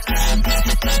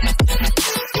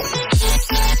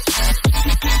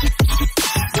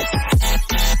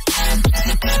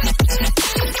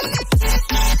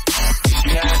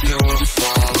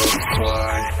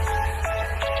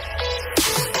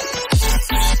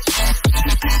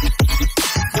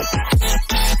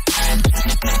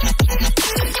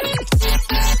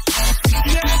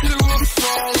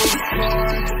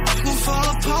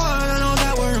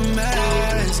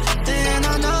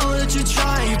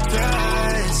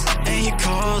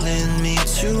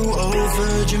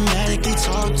 Dramatically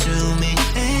talk to me,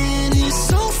 and it's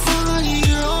so funny,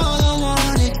 you're all I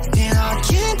wanted, and I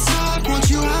can't talk, want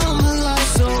you out of my life,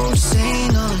 so say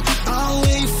none. I'll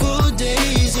wait for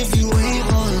days if you ain't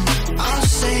one, I'll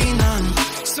say none.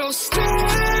 So stay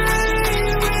with me,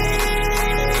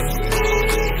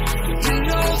 you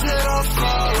know that I'll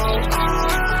follow.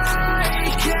 I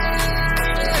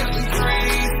can't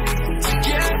breathe,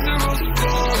 together we'll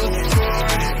fall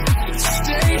apart.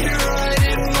 Stay right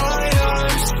in my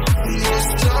arms, we'll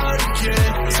start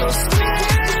again. So stay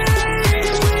with me.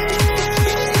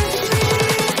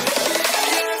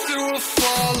 Together we'll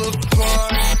fall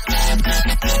apart.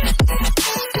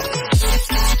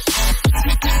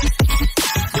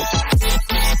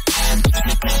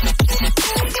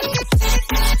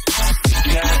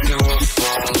 Together we'll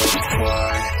fall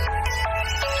apart.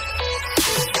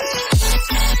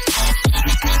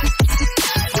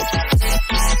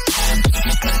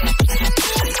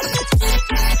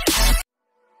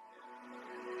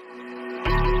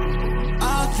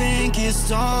 I think it's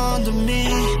dawned on me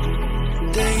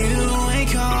that you ain't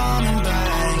coming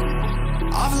back.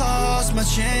 I've lost my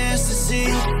chance to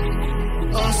see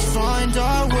us find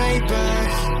our way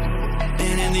back.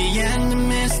 And in the end,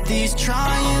 amidst these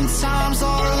trying times,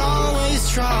 I'll always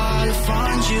try to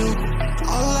find you.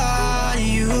 I'll lie to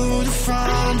you to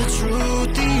find the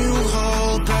truth that you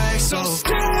hold back. So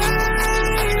stay with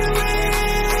me.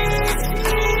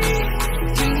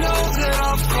 You know that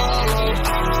I'll follow.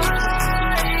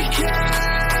 I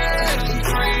can't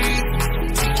breathe.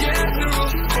 Together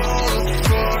we'll fall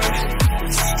apart.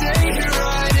 Stay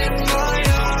right in my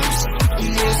arms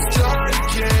and we'll start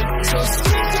again. So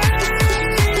stay with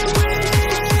me.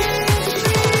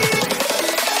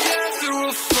 Together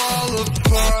we'll fall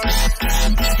apart.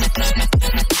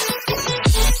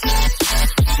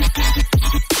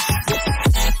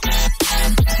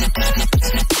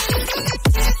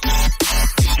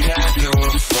 Together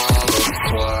we'll fall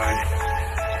apart.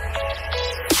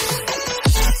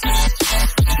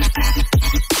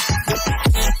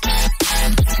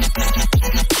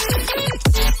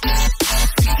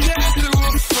 Together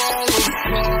we'll fall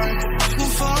apart. We'll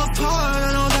fall apart,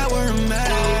 I know that we're a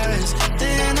mess.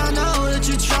 Then I know that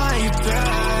you try your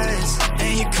best,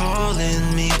 and you're calling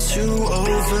me too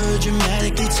over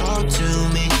dramatically talk to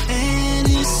me, and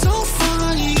it's so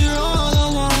funny, you're all I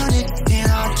wanted,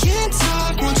 and I can't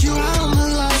talk, want you out of my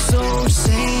life, so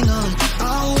say none.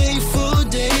 I'll wait for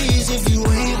days if you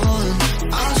ain't one,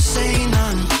 I'll say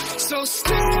none. So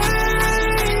stay with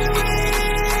me,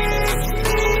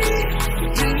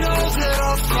 you know that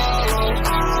I'll follow.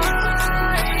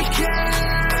 I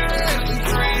can't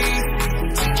breathe,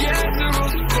 together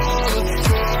we'll fall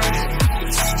apart.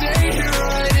 Stay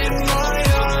right in my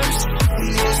arms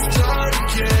and we'll start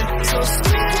again. So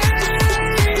stay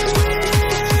with me,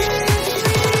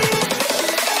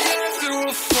 together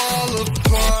we'll fall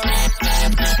apart.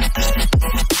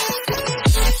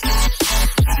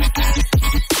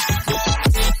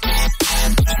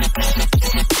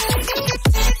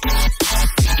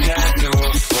 Together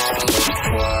we'll fall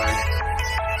apart.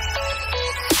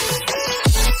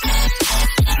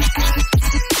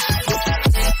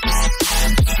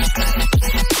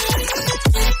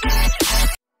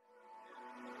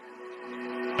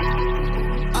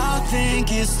 I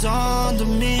think it's dawned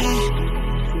on me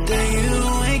that you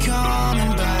ain't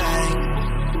coming back.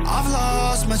 I've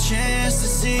lost my chance to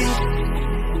see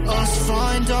us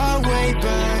find our way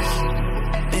back.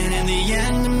 And in the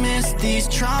end, amidst these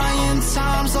trying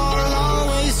times, I'll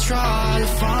always try to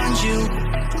find you.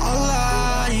 I'll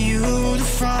lie to you to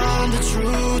find the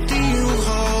truth that you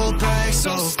hold back.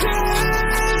 So stay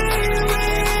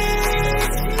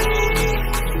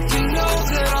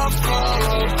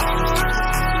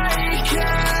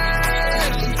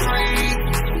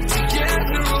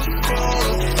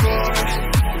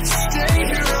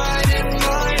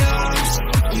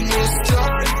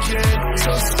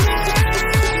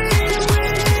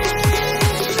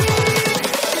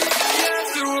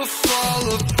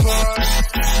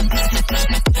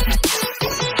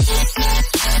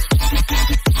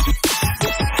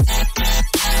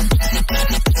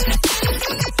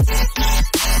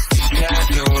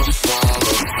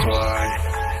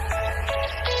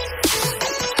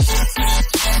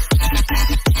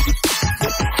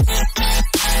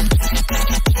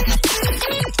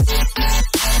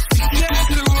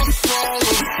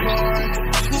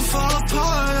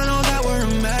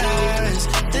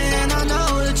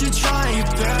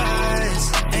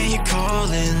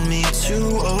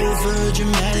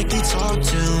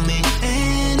to me.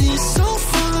 And it's so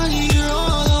funny, you're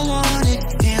all I wanted,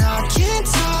 and I can't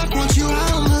talk, want you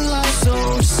out of my life.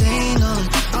 So say none,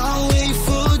 I'll wait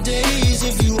for days.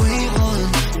 If you ain't one,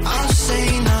 I'll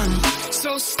say none.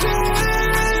 So stay with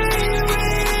me,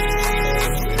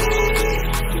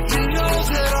 you know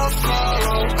that I'll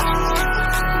follow. I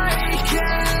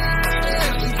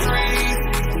can't breathe,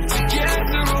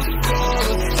 together we'll fall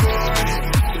apart.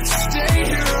 Stay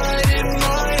here right in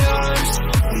my arms,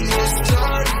 and we'll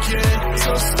start again.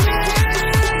 So stay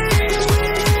with me,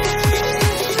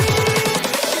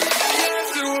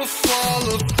 together we'll fall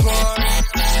apart.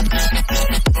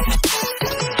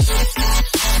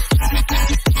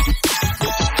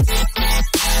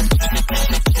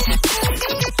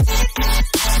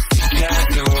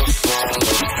 Together we'll fall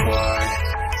apart.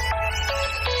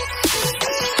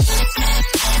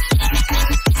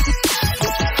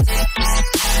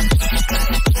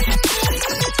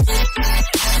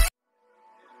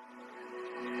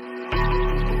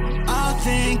 I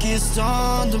think it's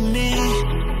dawned on me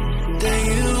that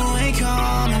you ain't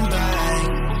coming back.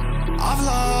 I've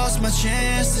lost my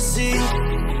chance to see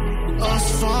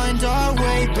us find our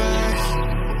way back.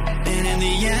 And in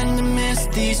the end,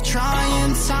 amidst these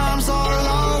trying times, I'll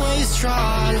always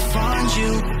try to find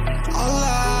you. I'll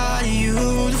lie to you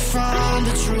to find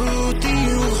the truth that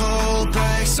you hold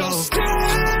back. So stay with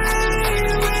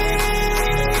me,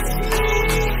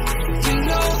 you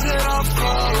know that I'll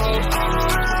follow.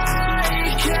 I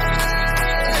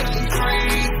can't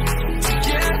breathe,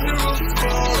 together we'll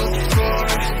fall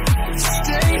apart.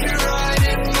 Stay here right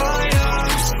in my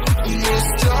arms, and we'll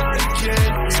start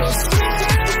again. So stay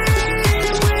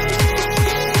with me,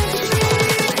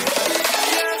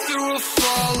 together we'll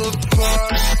fall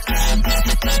apart.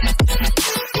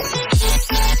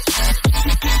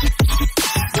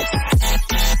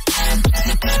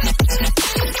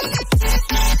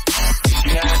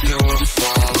 Together we'll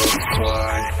fall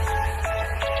apart.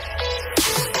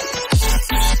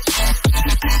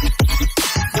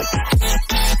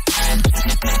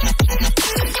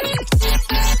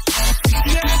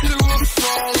 Together we'll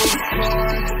fall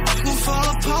apart. We'll fall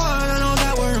apart, I know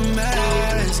that we're a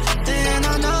mess. Then I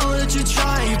know that you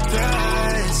try your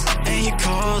best, and you're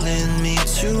calling me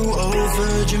to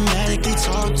over dramatically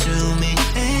talk to me.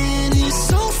 And it's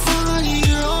so funny,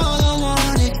 you're all I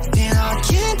wanted, and I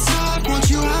can't talk, want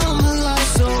you out of my life.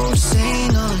 So say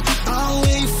none, I'll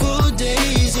wait for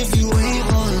days. If you ain't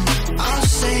one, I'll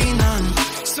say none.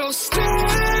 So stay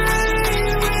with me,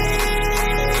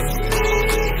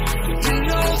 you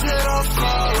know that I'll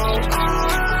follow. I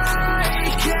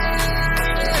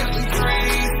can't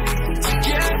breathe,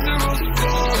 together we'll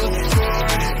fall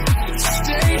apart.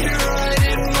 Stay here right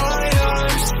in my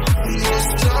arms, and we'll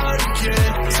start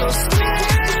again. So stay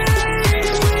with me,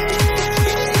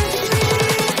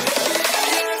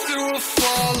 together we'll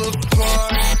fall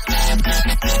apart.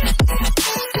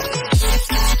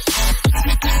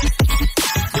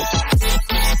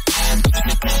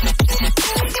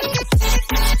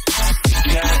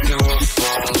 Together we'll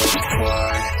fall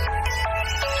apart.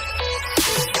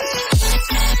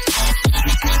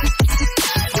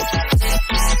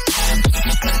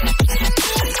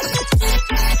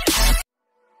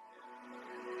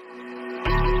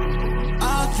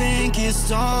 I think it's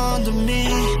dawned on me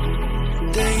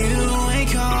that you ain't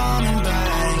coming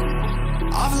back.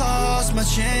 I've lost my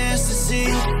chance to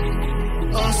see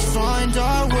us find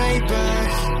our way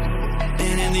back.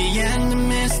 And in the end,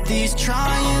 amidst these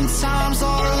trying times,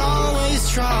 I'll always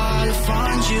try to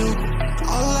find you.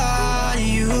 I'll lie to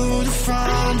you to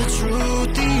find the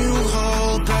truth that you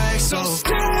hold back. So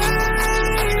stay with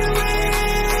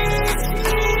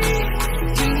me,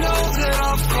 you know that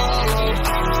I'll follow.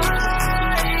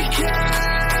 I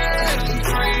can't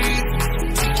breathe,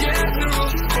 together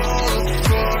we'll fall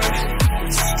apart.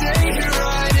 Stay here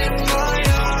right in my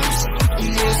arms,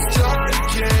 and we'll start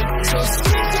again. So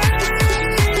stay with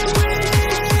me,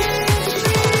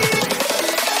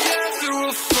 together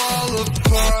we'll fall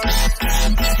apart.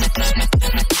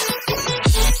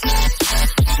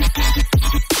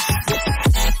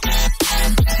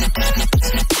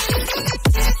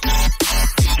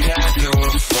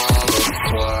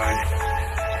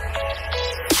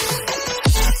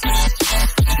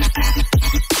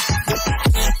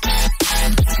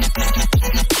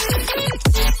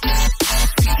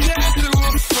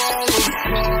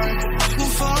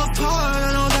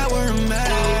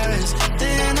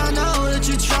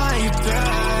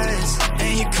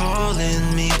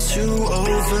 calling me to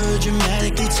over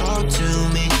dramatically talk to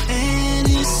me.